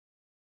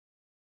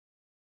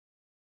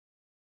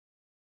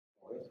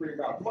Let's bring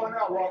him out. Come on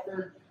out,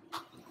 Walker.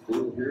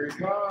 Ooh, here he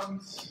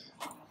comes.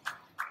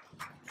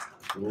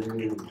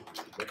 Ooh,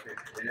 look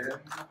at him,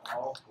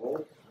 all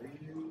gold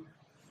plated.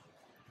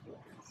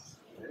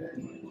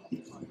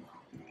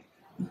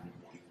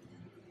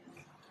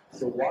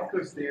 So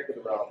Walker stands at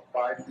about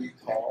 5 feet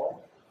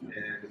tall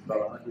and is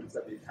about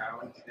 170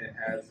 pounds and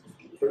has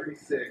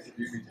 36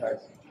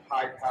 UBTECH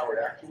high-powered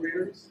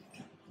actuators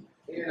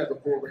and has a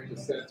full range of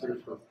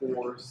sensors for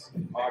force,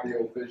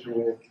 audio,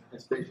 visual,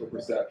 and spatial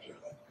perception.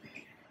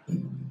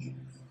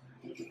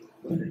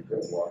 Looking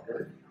good,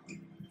 Walker.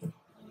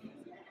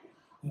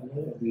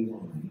 Hello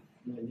everyone,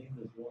 my name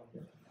is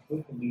Walker.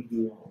 What can we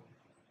do all?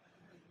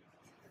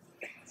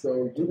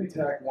 So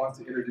UBTECH wants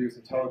to introduce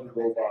intelligent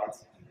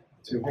robots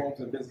to homes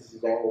and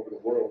businesses all over the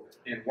world,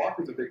 and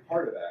Walker's a big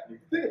part of that. If you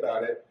think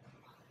about it,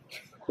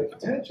 the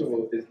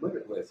potential is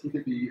limitless. He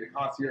could be a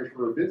concierge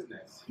for a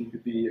business, he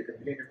could be a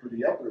companion for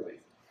the elderly,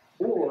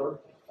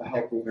 or a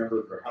helpful member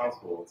of their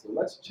household. So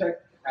let's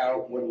check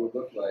out what it would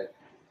look like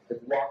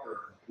if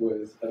Walker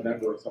was a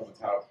member of someone's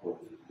household.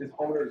 His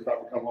owner is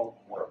about to come home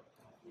from work.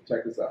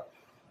 Check this out.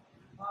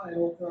 Hi,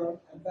 Walker,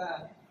 I'm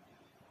back.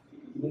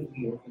 Let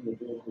me open the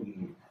door for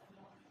you.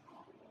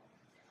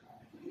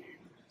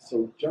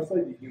 So just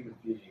like a human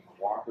being,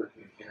 Walker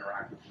can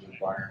interact with the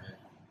environment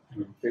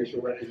through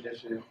facial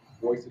recognition,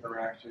 voice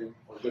interaction,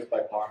 or just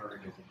by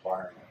monitoring his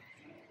environment.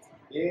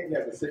 And he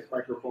has a 6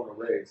 microphone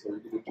array, so he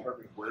can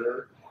determine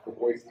where the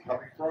voice is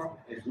coming from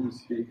and who's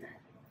speaking.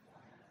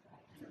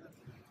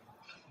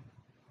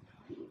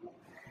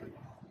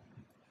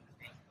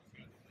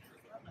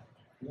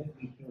 Let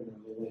me turn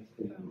on the lights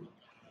for you.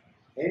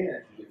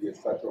 And he can be a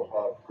central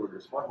hub for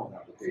your smart home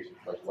applications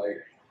like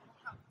lighting.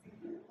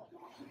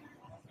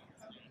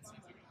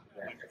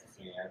 Then get his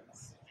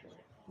hands,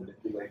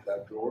 manipulate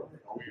that door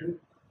and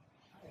open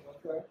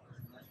it. Okay.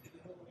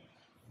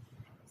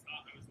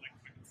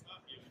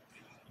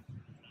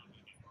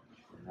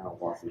 Now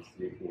Walker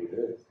sees who it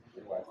is.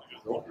 Realize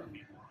it's his owner.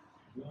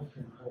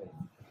 Welcome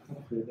home.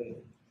 How's your day?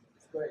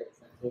 It's great.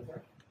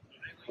 Okay.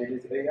 And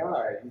his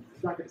AI,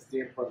 he's not going to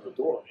stand in front of the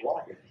door and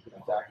block it. He's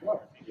going to back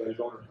up, let his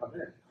owner come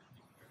in.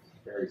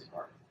 Very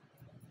smart.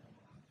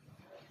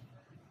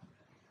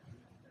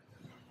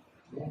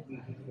 Let me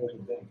hand over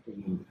the bag for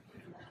you.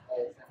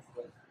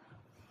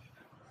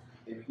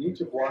 And each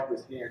of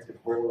Walker's hands can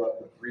hold up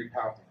to 3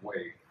 pounds of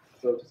weight.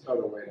 So just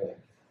another way to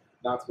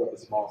not sweat the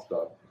small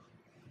stuff,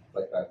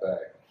 like that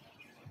bag.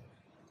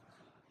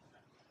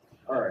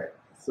 All right,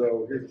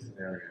 so here's a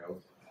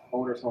scenario.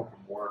 Owner's home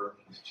from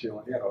work, he's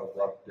chilling, he had a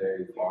rough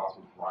day, the boss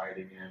was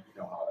riding him,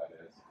 you know how that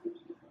is.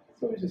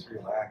 So he's just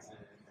relaxing,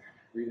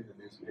 reading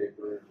the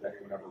newspaper, if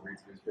anyone ever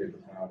reads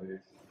newspapers nowadays.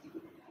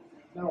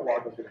 Now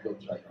Walker's gonna go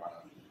check on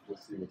him,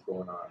 just see what's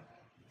going on.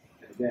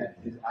 And again,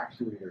 his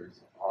actuators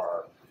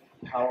are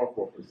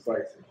powerful,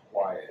 precise, and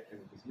quiet.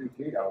 And with this new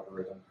gate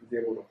algorithm, he's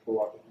able to pull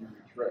off a few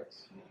new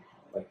tricks,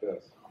 like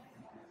this.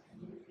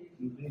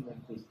 You may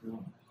like this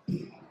one.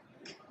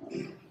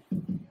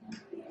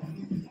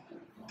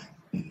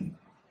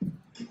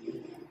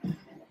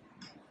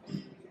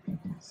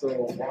 So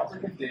Walker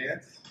can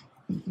dance,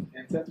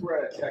 and since we're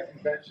at a tech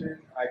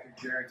convention, I can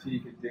guarantee he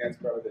can dance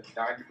better than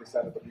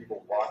 90% of the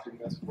people watching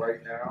this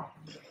right now.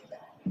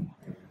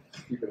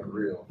 Keeping it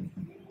real.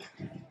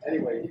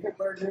 Anyway, he can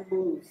learn new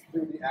moves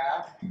through the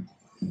app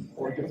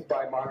or just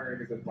by monitoring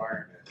his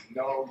environment.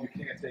 No, you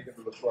can't take him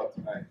to the club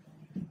tonight.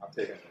 I'm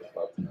taking him to the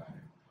club tonight.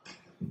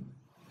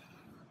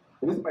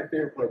 But this is my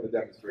favorite part of the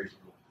demonstration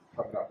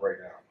coming up right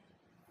now.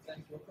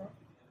 Thanks, Walker.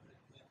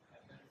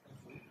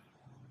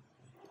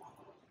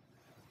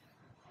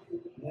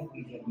 Let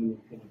me get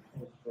you in a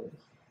close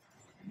first.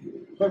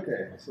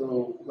 Okay,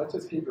 so let's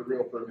just keep it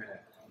real for a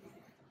minute.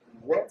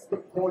 What's the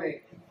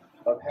point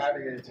of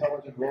having an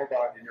intelligent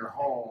robot in your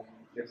home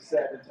if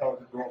said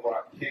intelligent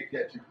robot can't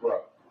get you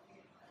grub?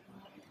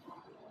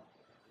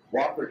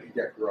 Walker can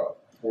get grub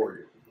for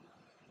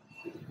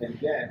you. And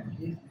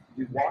again,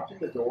 he's watching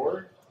the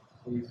door,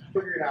 and he's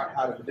figuring out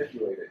how to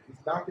manipulate it.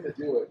 He's not going to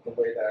do it the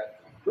way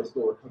that this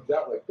door comes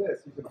out like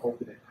this. He's going to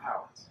open it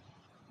out.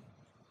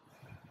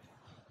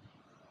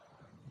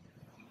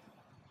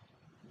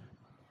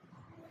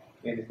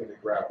 And he's going to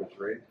grab the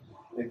drink.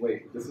 And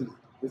wait, this is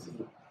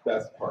the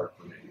best part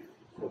for me.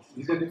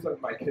 He's going to do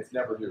something my kids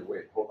never do.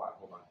 Wait, hold on.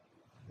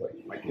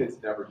 Wait, my kids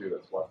never do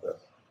this. Watch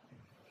this.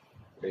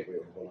 Wait,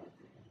 hold on.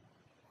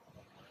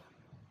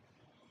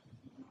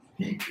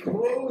 He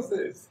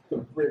closes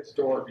the fridge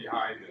door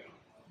behind him.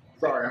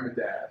 Sorry, I'm a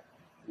dad.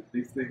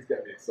 These things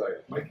get me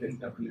excited. My kids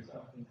never do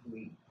that.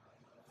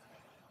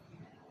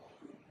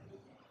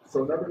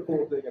 So another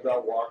cool thing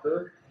about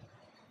Walker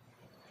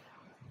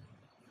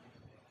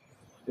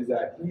is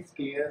that he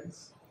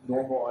scans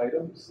normal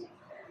items,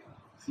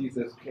 sees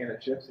this can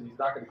of chips, and he's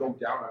not going to go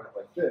down on it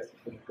like this.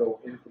 He's going to go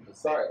in from the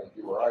side like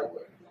you or I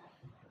would.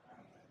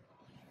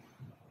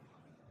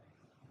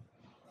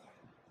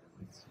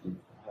 Let's do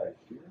right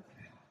here.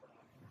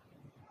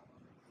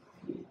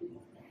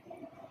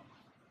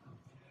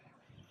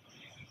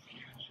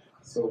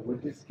 So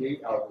with this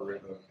gate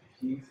algorithm,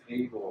 he's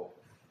able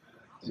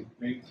to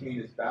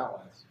maintain his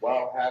balance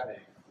while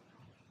having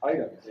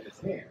items in his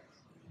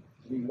hands.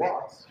 He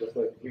walks just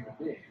like a human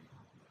being.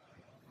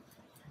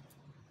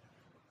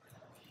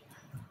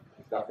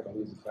 He's not going to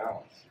lose his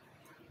balance.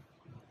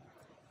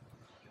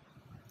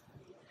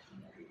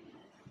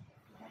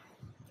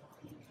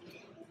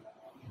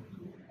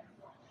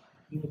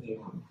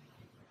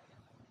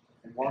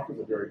 And Walker's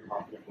a very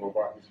confident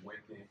robot. He's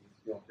winking.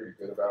 He's feeling pretty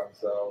good about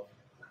himself.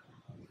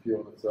 He's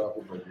feeling himself.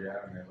 He's like,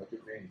 yeah, man, look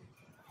at me.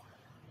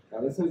 Now,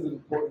 this is an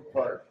important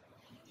part.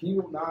 He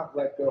will not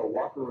let go.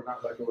 Walker will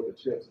not let go of the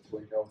chips until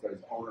he knows that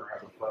his owner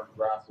has a firm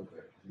grasp of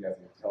it. He has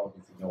the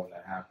intelligence to know when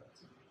that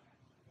happens.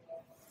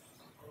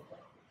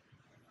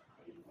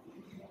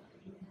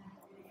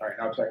 All right,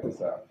 now check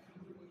this out.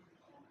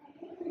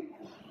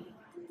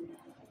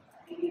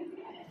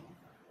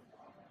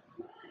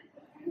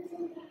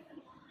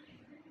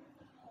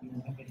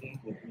 You have a date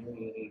with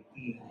Mary AP.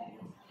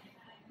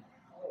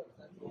 Oh,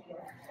 thanks,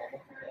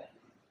 Oprah.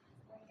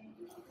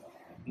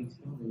 It's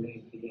not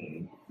late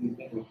today. You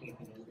better take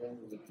an umbrella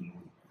with you.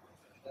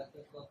 That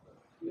is not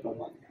you don't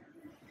want.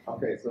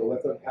 Okay, so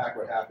let's unpack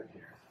what happened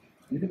here.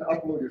 You can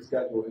upload your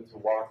schedule into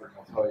Walker and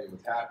he'll tell you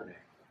what's happening.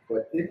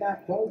 But in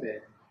that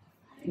moment,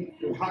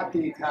 the hot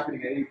date's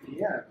happening at 8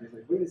 p.m. He's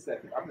like, wait a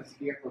second, I'm going to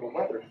scan for the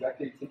weather because that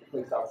date's taking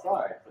place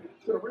outside.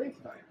 It's going to rain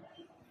tonight.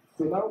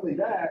 So not only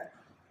that,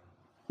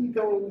 he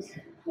goes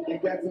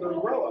and gets an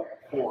umbrella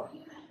for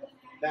him.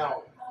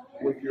 Now,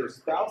 would your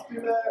spouse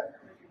do that?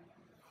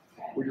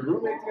 Would your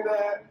roommate do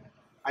that?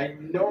 I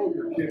know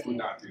your kids would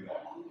not do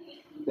that.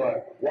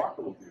 But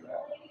Walker will do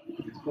that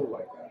because he's cool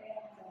like that.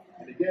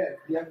 And again,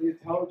 he has the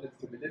intelligence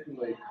to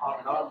manipulate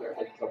common objects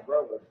like his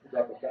umbrella to figure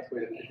out the best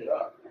way to pick it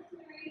up.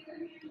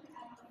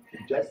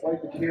 And just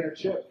like the can of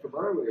chips from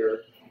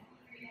earlier,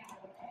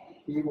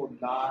 he will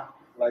not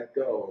let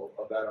go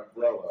of that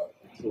umbrella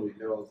until he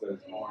knows that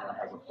his owner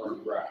has a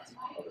firm grasp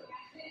of it.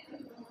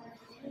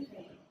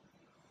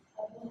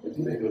 His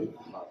fingers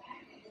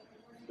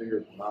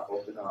will not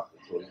open up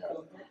until he has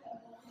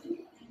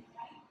it.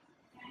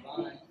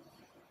 Bye.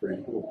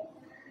 Pretty cool.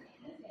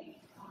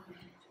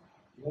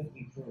 Let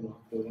me turn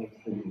off the lights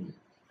for you.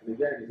 And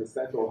again, he's a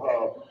central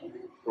hub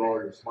for all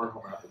your smart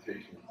home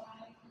applications.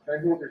 Can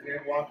I hold your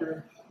hand,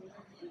 Walker?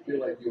 I feel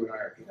like you and I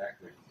are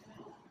connecting.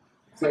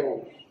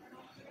 So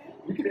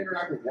you can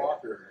interact with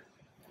Walker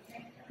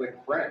like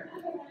a friend.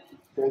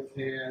 Hold his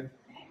hand.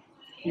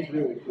 He's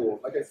really cool.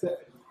 Like I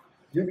said,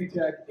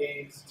 UBTECH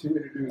aims to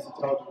introduce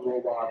intelligent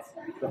robots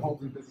to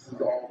homes and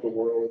businesses all over the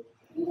world.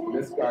 And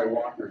this guy,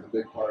 Walker, is a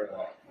big part of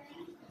that.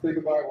 Say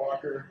goodbye,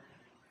 Walker.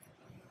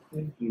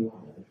 Thank you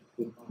all.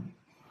 Goodbye.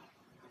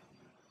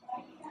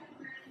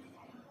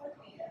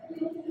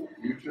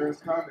 Future is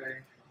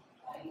coming.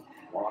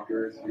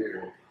 Walker is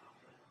here.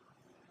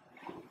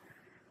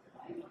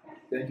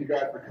 Thank you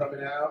guys for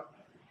coming out.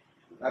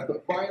 That's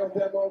the final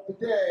demo of the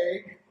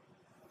day.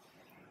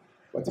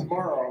 But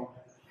tomorrow,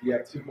 we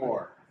have 2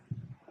 more.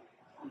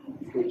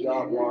 Good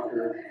job,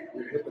 Walker.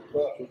 We're gonna hit the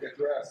club. We'll get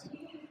dressed.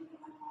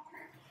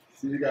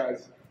 See you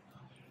guys.